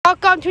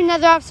Welcome to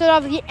another episode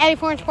of the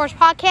 84 Sports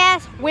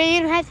Podcast.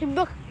 We're going to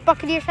have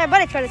Buccaneers fan, but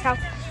it's right now.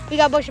 We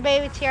got Bush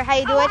Babies here. How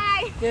you doing?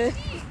 Hi. Good.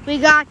 We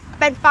got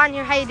Ben Fon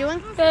here. How you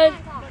doing? Good.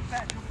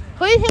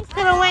 Who do you think's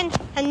going to win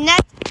the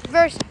Nets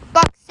versus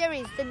Bucks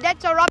series? The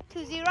Nets are up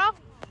 2-0.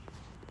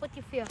 What do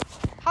you feel?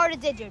 Hard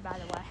is injured, by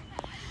the way.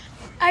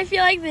 I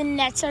feel like the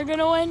Nets are going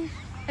to win.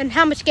 And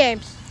how much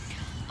games?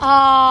 4.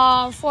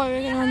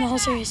 We're going to win the whole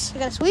series.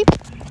 We got a sweep?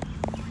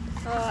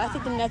 I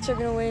think the Nets are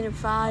going to win in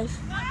 5.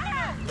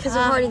 Because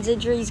of Harden's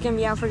injury, he's going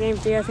to be out for Game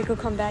 3. I think he'll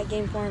come back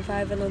Game 4 and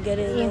 5, and they'll get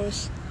it in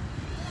those.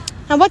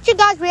 And what's your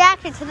guys'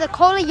 reaction to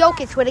Nikola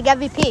Jokic winning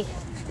MVP?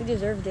 He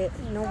deserved it.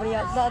 Nobody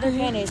else. The other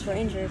candidates were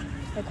injured.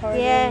 Like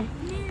Harden,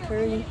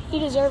 Curry, He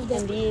deserved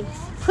it. Embiid.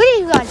 Who do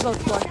you guys vote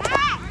for?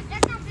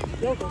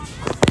 Jokic.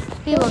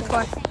 Who do you vote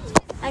for?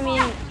 I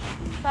mean,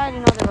 if I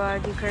didn't know they were,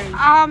 I'd do Curry.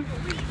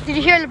 Did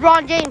you hear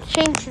LeBron James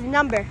change his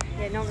number?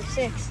 Yeah, number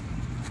 6.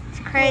 It's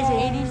crazy.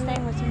 AD's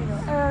staying with you,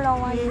 though. I don't know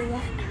why he did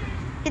that.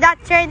 Did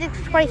that change it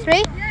to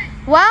 23?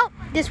 Well,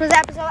 this was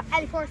episode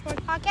 84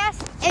 Sports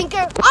Podcast. Anchor,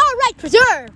 all right, preserve.